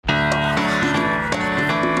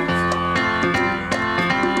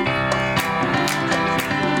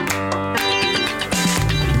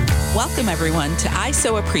Welcome, everyone, to I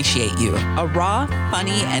So Appreciate You, a raw,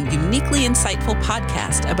 funny, and uniquely insightful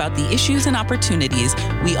podcast about the issues and opportunities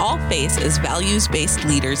we all face as values-based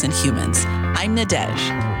leaders and humans. I'm Nadege.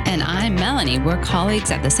 And I'm Melanie. We're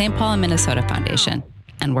colleagues at the St. Paul and Minnesota Foundation,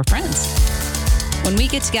 and we're friends. When we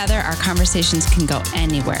get together, our conversations can go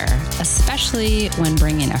anywhere, especially when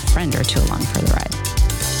bringing a friend or two along for the ride.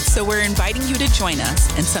 So we're inviting you to join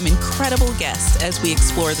us and some incredible guests as we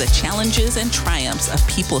explore the challenges and triumphs of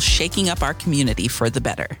people shaking up our community for the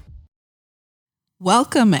better.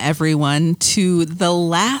 Welcome, everyone, to the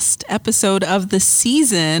last episode of the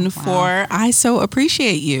season for I So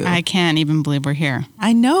Appreciate You. I can't even believe we're here.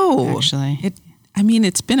 I know. Actually.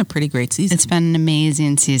 It's been a pretty great season. It's been an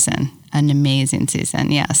amazing season.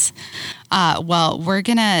 Yes.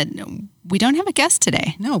 We don't have a guest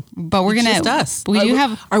today. No, but we're just us.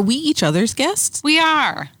 Are we each other's guests? We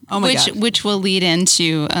are. Oh my God. Which will lead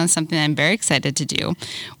into something I'm very excited to do.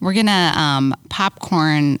 We're gonna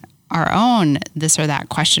popcorn our own this or that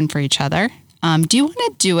question for each other. Do you want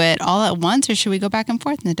to do it all at once, or should we go back and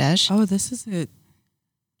forth, Nadege? Oh, this is it.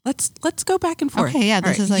 Let's go back and forth. Okay, yeah.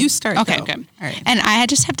 You start. Okay, though. okay. All right. And I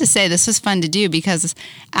just have to say, this was fun to do because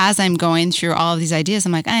as I'm going through all of these ideas,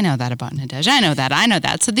 I'm like, I know that about Nadege. I know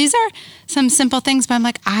that. So these are some simple things, but I'm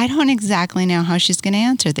like, I don't exactly know how she's going to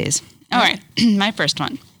answer these. All right, my first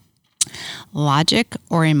one: logic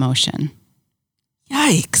or emotion?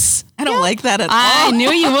 Yikes! I don't like that at all. I knew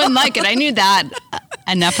you wouldn't like it. I knew that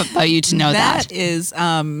enough about you to know that. That is.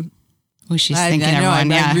 She's thinking. I know.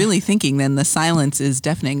 Everyone, I'm really thinking. Then the silence is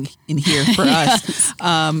deafening in here for us.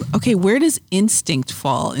 Okay, where does instinct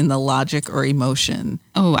fall in the logic or emotion?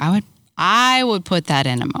 Oh, I would put that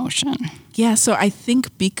in emotion. Yeah. So I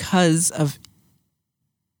think because of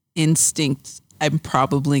instinct, I'm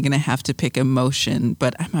probably going to have to pick emotion.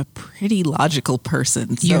 But I'm a pretty logical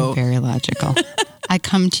person. So. You're very logical. I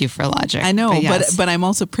come to you for logic. I know, but I'm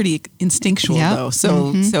also pretty instinctual though.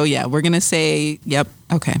 So yeah, we're going to say yep.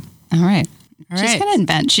 Okay. All right. She's going to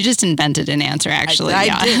invent. She just invented an answer, actually.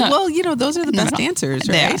 I did. Well, those are the best answers,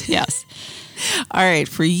 right? Yes. All right.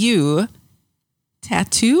 For you,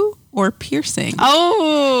 tattoo or piercing?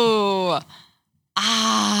 Oh,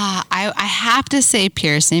 I have to say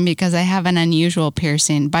piercing because I have an unusual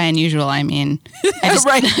piercing. By unusual, I mean.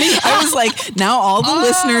 Right. I was like, now all the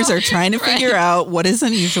listeners are trying to figure out what is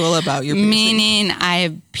unusual about your piercing. Meaning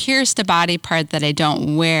I pierced a body part that I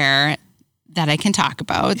don't wear that I can talk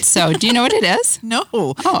about. So do you know what it is? No.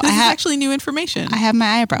 This is actually new information. I have my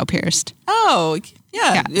eyebrow pierced. Oh,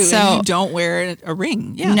 yeah. So you don't wear a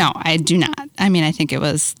ring. Yeah. No, I do not. I mean, I think it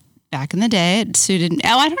was back in the day. It suited me.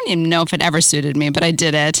 I don't even know if it ever suited me, but I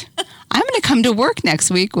did it. I'm going to come to work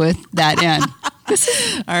next week with that in.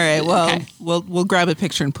 All right. Well, we'll grab a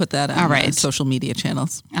picture and put that on social media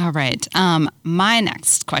channels. All right. My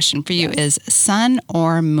next question for you is sun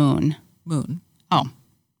or moon? Moon. Oh.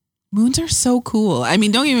 Moons are so cool. I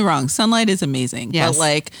mean, don't get me wrong. Sunlight is amazing. Yes.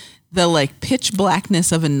 But the pitch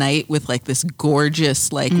blackness of a night with this gorgeous,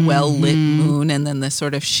 well-lit moon and then the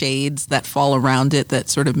sort of shades that fall around it that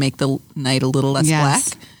sort of make the night a little less black.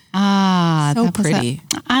 So pretty.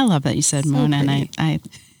 I love that you said moon, and I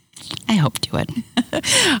hope to it.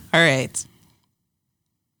 All right.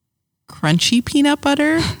 Crunchy peanut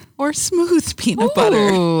butter or smooth peanut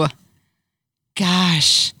butter?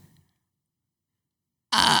 Gosh.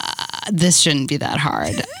 This shouldn't be that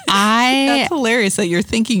hard. That's hilarious that you're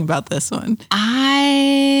thinking about this one.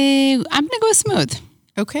 I'm going to go smooth.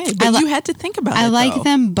 Okay, but you had to think about it, I like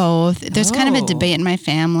them both. There's kind of a debate in my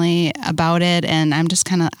family about it, and I'm just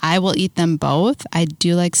I will eat them both. I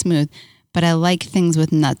do like smooth, but I like things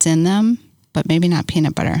with nuts in them, but maybe not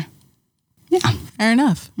peanut butter. Yeah. Fair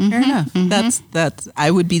enough. Fair enough. That's,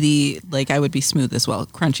 I would be I would be smooth as well.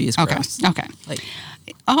 Crunchy is gross. Okay.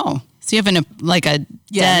 So you have a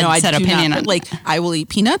dead set opinion on I will eat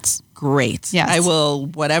peanuts. Great. Yes. I will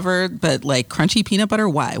whatever, but crunchy peanut butter.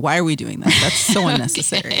 Why? Why are we doing that? That's so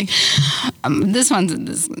unnecessary. I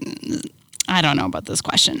don't know about this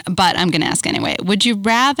question, but I'm going to ask anyway. Would you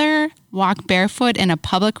rather walk barefoot in a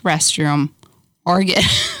public restroom or get?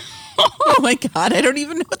 Oh my God, I don't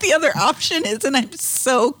even know what the other option is, and I'm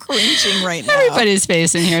so cringing right now. Everybody's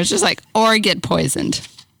face in here is just or get poisoned.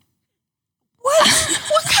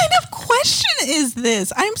 What kind of question is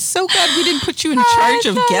this? I'm so glad we didn't put you in charge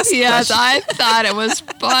of guest questions. Yes, I thought it was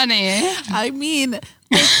funny. I mean,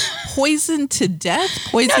 poison to death?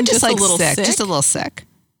 Poison just a little sick? Just a little sick.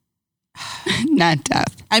 Not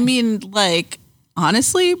death. I mean,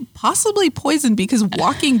 honestly, possibly poison, because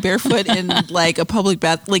walking barefoot in like a public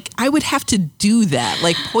bath, like I would have to do that.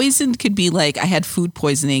 Like poison could be like I had food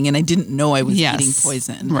poisoning and I didn't know I was eating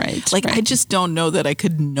poison. Right. Like I just don't know that I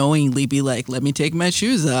could knowingly be like, let me take my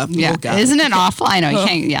shoes off. Yeah. Oh, Isn't it awful? I know you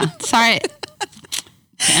can't. Yeah. Sorry to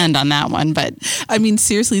end on that one, but I mean,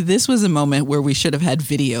 seriously, this was a moment where we should have had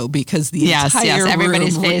video, because the entire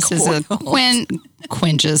everybody's room face is a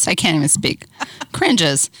cringes. I can't even speak.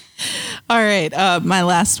 Cringes. All right. My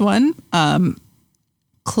last one.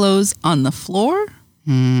 Clothes on the floor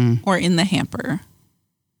or in the hamper.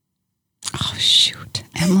 Oh, shoot.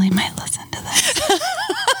 Emily might listen to this.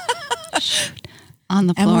 Shoot. On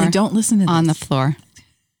the floor. Emily, don't listen to this. On the floor.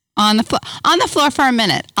 On the floor for a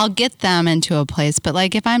minute. I'll get them into a place. But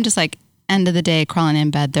like if I'm just like end of the day crawling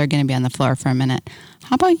in bed, they're going to be on the floor for a minute.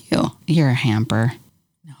 How about you? You're a hamper.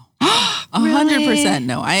 No. 100%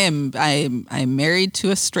 no. I'm married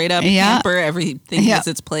to a straight up hamper. Everything has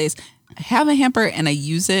its place. I have a hamper and I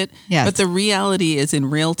use it. Yes. But the reality is in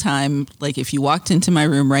real time, like if you walked into my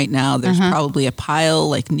room right now, there's probably a pile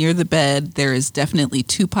like near the bed. There is definitely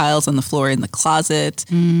 2 piles on the floor in the closet.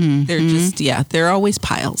 They're just, they're always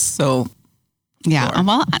piles. So yeah.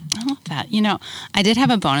 Well, I love that. You know, I did have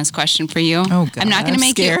a bonus question for you. Oh God, I'm not going to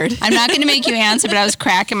make scared. I'm not going to make you answer, but I was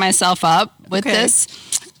cracking myself up with this.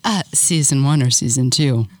 Season 1 or season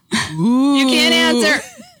 2? Ooh. You can't answer.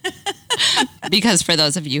 Because for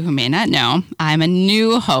those of you who may not know, I'm a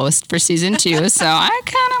new host for season 2, so I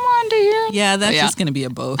kind of wanted to hear. Yeah, that's just going to be a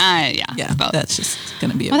both. Both. That's just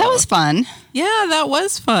going to be a both. both. That was fun. Yeah, that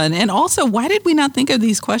was fun. And also, why did we not think of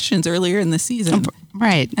these questions earlier in the season?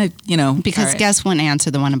 Right. Because guests wouldn't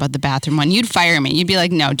answer the one about the bathroom one. You'd fire me. You'd be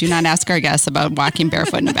like, no, do not ask our guests about walking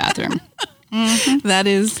barefoot in the bathroom. That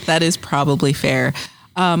is probably fair.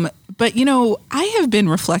 But, I have been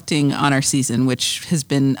reflecting on our season, which has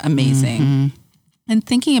been amazing, and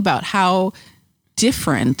thinking about how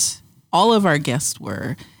different all of our guests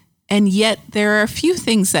were. And yet there are a few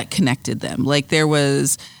things that connected them. Like there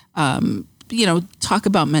was, talk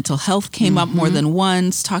about mental health came up more than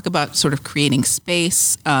once, talk about sort of creating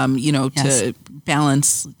space, to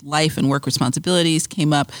balance life and work responsibilities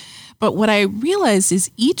came up. But what I realized is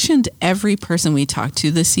each and every person we talked to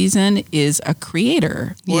this season is a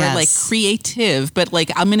creator or like creative. But like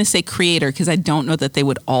I'm going to say creator because I don't know that they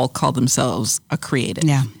would all call themselves a creative.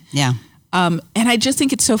 Yeah, yeah. And I just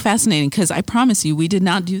think it's so fascinating because I promise you, we did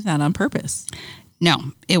not do that on purpose. No,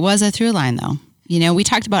 it was a through line though. We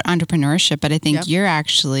talked about entrepreneurship, but I think you're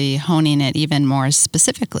actually honing it even more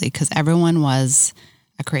specifically because everyone was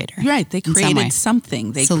a creator. Right. They created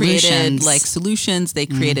something. They created like solutions. They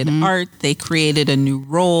created art. They created a new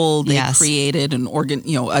role. They created an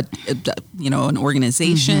an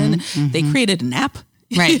organization. They created an app.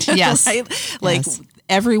 Right. Yes. Right? Like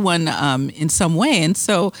everyone in some way. And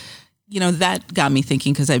so, that got me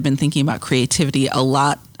thinking because I've been thinking about creativity a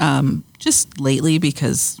lot just lately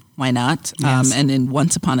because why not? Yes. And in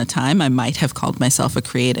once upon a time, I might have called myself a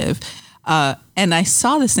creative. And I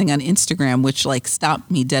saw this thing on Instagram, which like stopped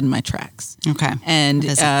me dead in my tracks. Okay. And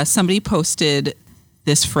somebody posted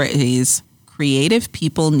this phrase, creative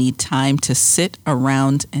people need time to sit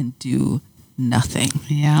around and do nothing.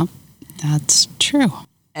 Yeah, that's true.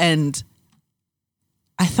 And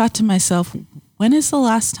I thought to myself, when is the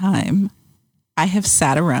last time I have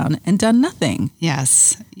sat around and done nothing?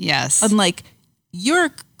 Yes. Yes. And like, you're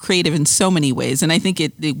creative in so many ways. And I think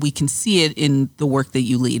we can see it in the work that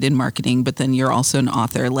you lead in marketing, but then you're also an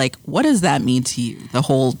author. Like, what does that mean to you? The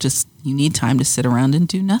whole you need time to sit around and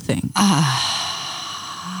do nothing.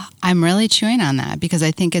 I'm really chewing on that because I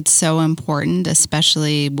think it's so important,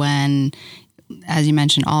 especially when, as you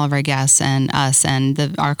mentioned, all of our guests and us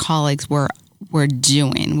and our colleagues we're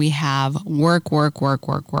doing. We have work.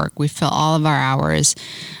 We fill all of our hours.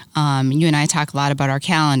 You and I talk a lot about our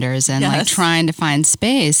calendars and like trying to find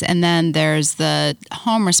space. And then there's the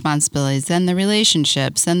home responsibilities, then the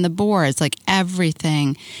relationships, then the boards, like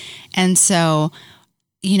everything. And so,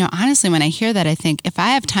 honestly, when I hear that, I think if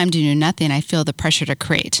I have time to do nothing, I feel the pressure to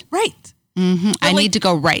create. Right. I need to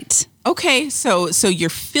go right. Okay. So you're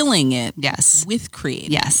filling it with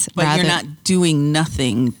creating. Yes. But you're not doing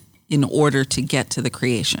nothing in order to get to the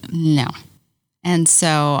creation. No. And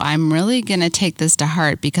so I'm really going to take this to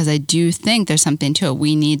heart because I do think there's something to it.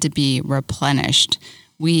 We need to be replenished.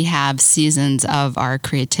 We have seasons of our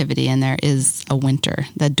creativity and there is a winter,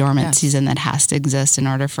 the dormant season that has to exist in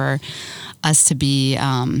order for us to be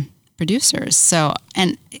producers. So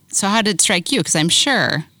how did it strike you? Because I'm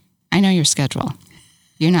sure, I know your schedule.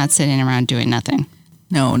 You're not sitting around doing nothing.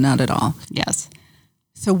 No, not at all. Yes.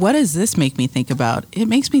 So what does this make me think about? It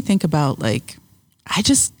makes me think about like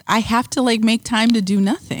I have to like make time to do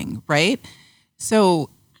nothing, right? So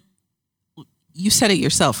you said it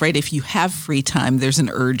yourself, right? If you have free time, there's an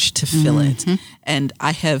urge to fill it. And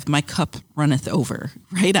my cup runneth over,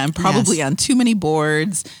 right? I'm probably on too many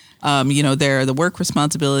boards. There are the work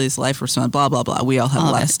responsibilities, life responsibilities, blah, blah, blah. We all have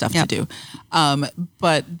a lot of stuff to do.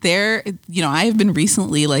 But I have been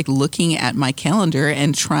recently like looking at my calendar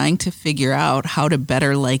and trying to figure out how to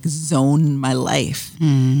better like zone my life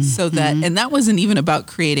so that, and that wasn't even about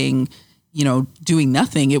creating, doing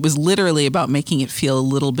nothing. It was literally about making it feel a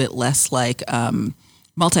little bit less like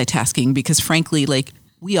multitasking, because frankly, like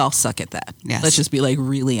we all suck at that. Yes. Let's just be like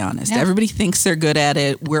really honest. Everybody thinks they're good at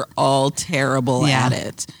it. We're all terrible at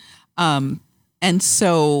it. And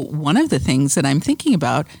so one of the things that I'm thinking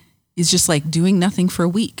about is just like doing nothing for a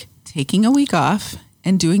week, taking a week off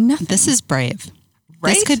and doing nothing. This is brave.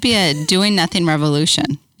 Right? This could be a doing nothing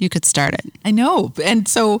revolution. You could start it. I know. And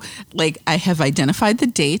so like I have identified the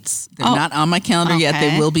dates. They're not on my calendar yet.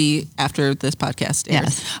 They will be after this podcast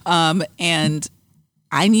airs. Yes. And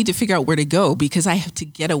I need to figure out where to go, because I have to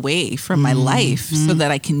get away from my life so that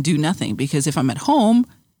I can do nothing. Because if I'm at home,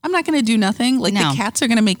 I'm not going to do nothing. Like the cats are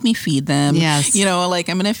going to make me feed them. Yes. Like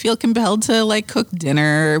I'm going to feel compelled to like cook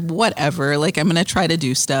dinner, whatever. Like I'm going to try to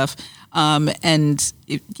do stuff. I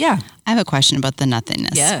have a question about the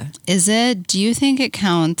nothingness. Yeah. Do you think it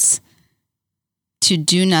counts to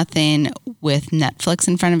do nothing with Netflix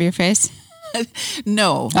in front of your face?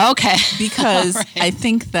 No. Okay. Because right. I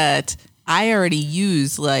think that I already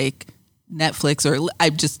use like Netflix, or I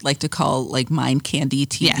just like to call like mind candy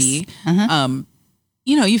TV. Yes.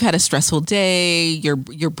 You've had a stressful day, your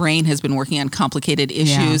brain has been working on complicated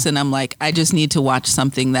issues, and I'm like, I just need to watch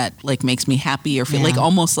something that like makes me happy, or feel like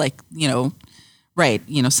almost like, right.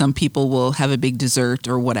 Some people will have a big dessert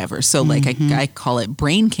or whatever. So like I call it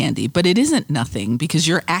brain candy, but it isn't nothing, because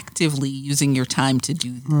you're actively using your time to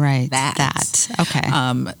do that. Okay.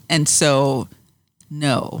 And so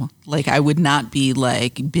no, like I would not be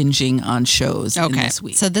like binging on shows in this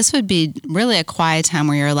week. So this would be really a quiet time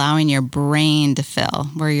where you're allowing your brain to fill,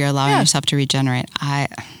 where you're allowing yourself to regenerate. I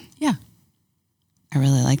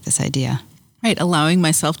really like this idea. Right. Allowing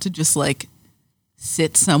myself to just like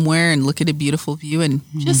sit somewhere and look at a beautiful view and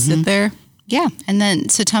just sit there. Yeah. And then,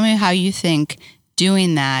 so tell me how you think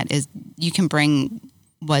doing that is, you can bring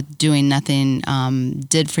what doing nothing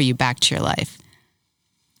did for you back to your life.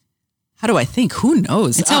 How do I think? Who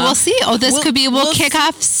knows? And so we'll see. We'll kick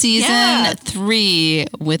off season 3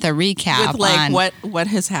 with a recap with like what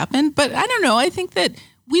has happened. But I don't know. I think that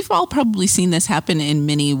we've all probably seen this happen in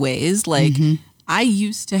many ways. Like I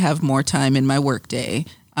used to have more time in my workday.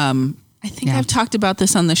 I think I've talked about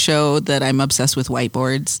this on the show, that I'm obsessed with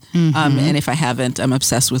whiteboards. And if I haven't, I'm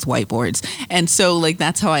obsessed with whiteboards. And so like,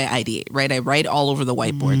 that's how I ideate, right? I write all over the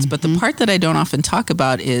whiteboards. But the part that I don't often talk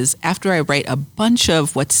about is after I write a bunch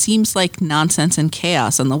of what seems like nonsense and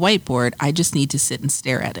chaos on the whiteboard, I just need to sit and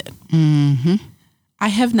stare at it. I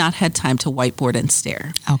have not had time to whiteboard and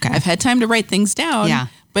stare. Okay. I've had time to write things down. Yeah.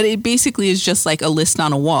 But it basically is just like a list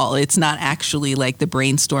on a wall. It's not actually like the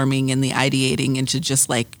brainstorming and the ideating and to just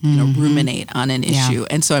like, ruminate on an issue.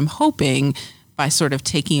 And so I'm hoping by sort of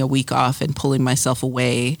taking a week off and pulling myself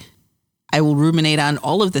away, I will ruminate on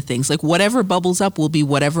all of the things. Like whatever bubbles up will be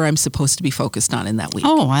whatever I'm supposed to be focused on in that week.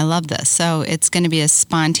 Oh, I love this. So it's going to be a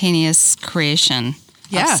spontaneous creation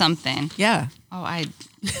of something. Yeah. Oh,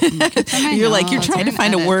 you're trying to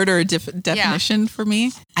find a word or a definition for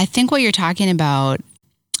me. I think what you're talking about,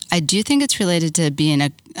 I do think it's related to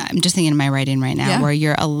I'm just thinking of my writing right now, where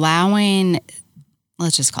you're allowing,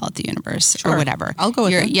 let's just call it the universe or whatever. I'll go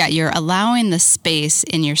with it. Yeah, you're allowing the space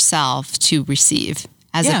in yourself to receive,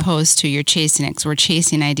 as opposed to you're chasing it. 'Cause we're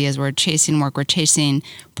chasing ideas, we're chasing work, we're chasing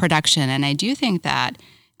production. And I do think that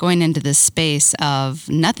going into this space of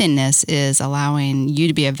nothingness is allowing you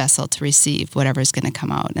to be a vessel to receive whatever's going to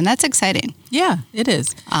come out. And that's exciting. Yeah, it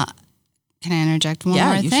is. Can I interject one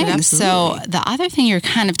more thing? So the other thing you're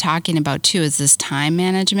kind of talking about too is this time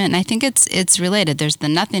management. And I think it's related. There's the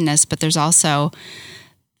nothingness, but there's also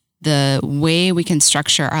the way we can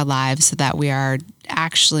structure our lives so that we are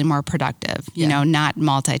actually more productive, not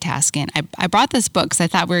multitasking. I brought this book because I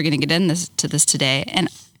thought we were going to get into this today. And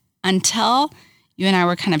until you and I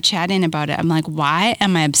were kind of chatting about it, I'm like, why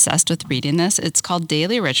am I obsessed with reading this? It's called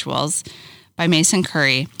Daily Rituals by Mason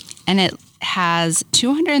Curry. And it has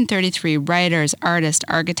 233 writers, artists,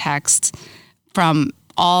 architects from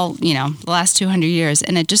all, the last 200 years.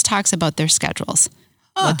 And it just talks about their schedules,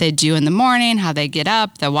 what they do in the morning, how they get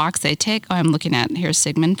up, the walks they take. Oh, I'm looking at, here's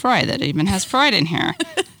Sigmund Freud. That even has Freud in here.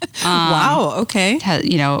 Wow. Okay.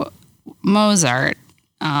 Mozart,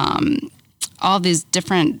 all these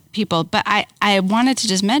different people. But I wanted to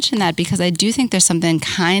just mention that because I do think there's something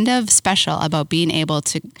kind of special about being able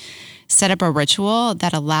to set up a ritual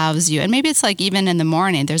that allows you, and maybe it's like even in the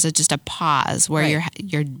morning, there's just a pause where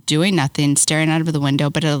you're doing nothing, staring out of the window,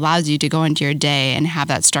 but it allows you to go into your day and have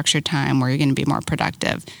that structured time where you're going to be more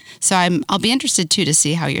productive. So I'll be interested too to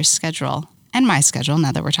see how your schedule and my schedule,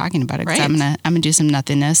 now that we're talking about it, because I'm gonna do some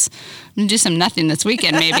nothingness. I'm gonna do some nothing this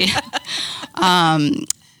weekend maybe.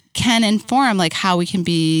 Can inform like how we can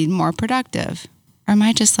be more productive, or am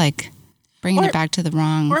I just like bringing it back to the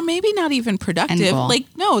wrong? Or maybe not even productive. Like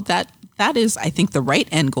no, that is, I think, the right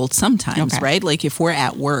end goal sometimes, right? Like if we're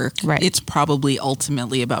at work, it's probably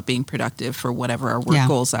ultimately about being productive for whatever our work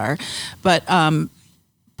goals are. But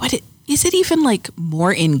is it even like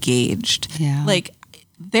more engaged? Yeah. Like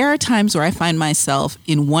there are times where I find myself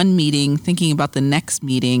in one meeting thinking about the next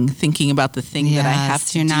meeting, thinking about the thing that I have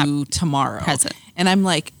to do tomorrow. Present. And I'm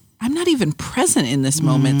like, I'm not even present in this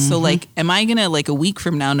moment. So like, am I going to like a week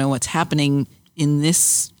from now know what's happening in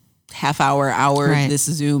this half hour, this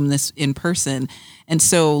Zoom, this in person? And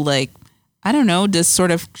so like, I don't know, does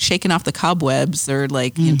sort of shaking off the cobwebs or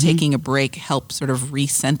like you know, taking a break help sort of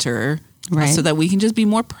recenter so that we can just be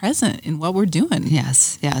more present in what we're doing?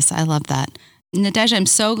 Yes, I love that. Nadege, I'm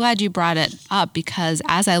so glad you brought it up because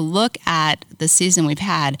as I look at the season we've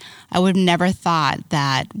had, I would have never thought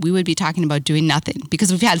that we would be talking about doing nothing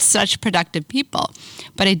because we've had such productive people.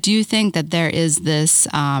 But I do think that there is this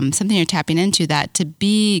something you're tapping into, that to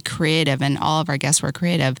be creative, and all of our guests were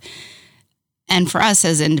creative. And for us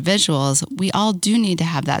as individuals, we all do need to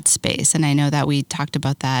have that space. And I know that we talked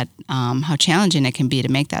about that, how challenging it can be to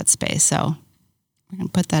make that space. So we're going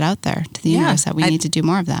to put that out there to the universe that we need to do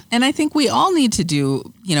more of that. And I think we all need to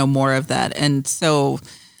do, you know, more of that. And so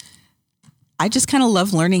I just kind of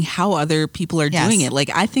love learning how other people are doing it. Like,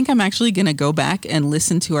 I think I'm actually going to go back and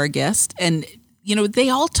listen to our guest, and you know, they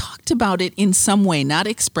all talked about it in some way, not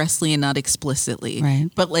expressly and not explicitly. Right.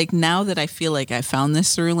 But like now that I feel like I found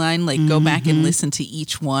this through line, like go back and listen to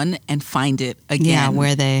each one and find it again. Yeah,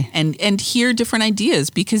 where they... And hear different ideas,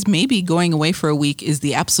 because maybe going away for a week is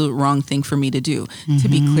the absolute wrong thing for me to do. To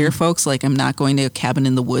be clear, folks, like I'm not going to a cabin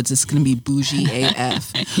in the woods. It's going to be bougie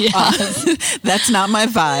AF. That's not my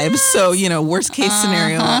vibe. So, you know, worst case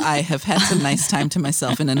scenario, I have had some nice time to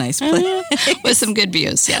myself in a nice place. With some good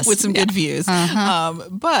views, yes. With some good views.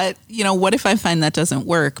 But, you know, what if I find that doesn't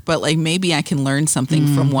work? But like maybe I can learn something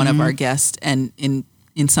from one of our guests, and in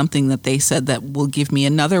something that they said that will give me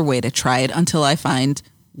another way to try it until I find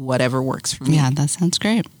whatever works for me. Yeah, that sounds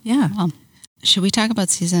great. Yeah. Well, should we talk about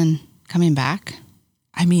season coming back?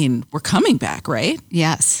 I mean, we're coming back, right?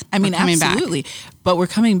 Yes. I mean, absolutely. But we're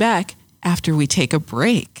coming back after we take a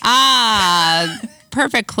break.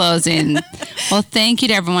 Perfect closing. Well, thank you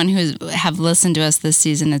to everyone who have listened to us this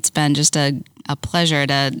season. It's been just a pleasure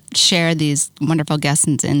to share these wonderful guests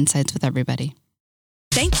and insights with everybody.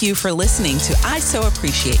 Thank you for listening to I So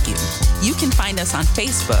Appreciate You. You can find us on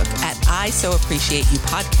Facebook at I So Appreciate You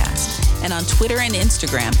Podcast, and on Twitter and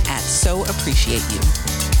Instagram at So Appreciate You.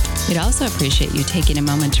 We'd also appreciate you taking a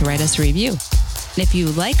moment to write us a review. And if you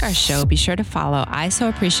like our show, be sure to follow I So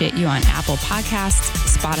Appreciate You on Apple Podcasts,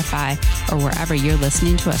 Spotify, or wherever you're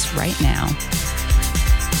listening to us right now.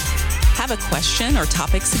 Have a question or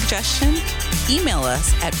topic suggestion? Email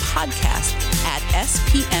us at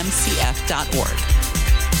podcast@spmcf.org.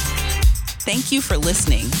 Thank you for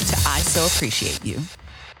listening to I So Appreciate You.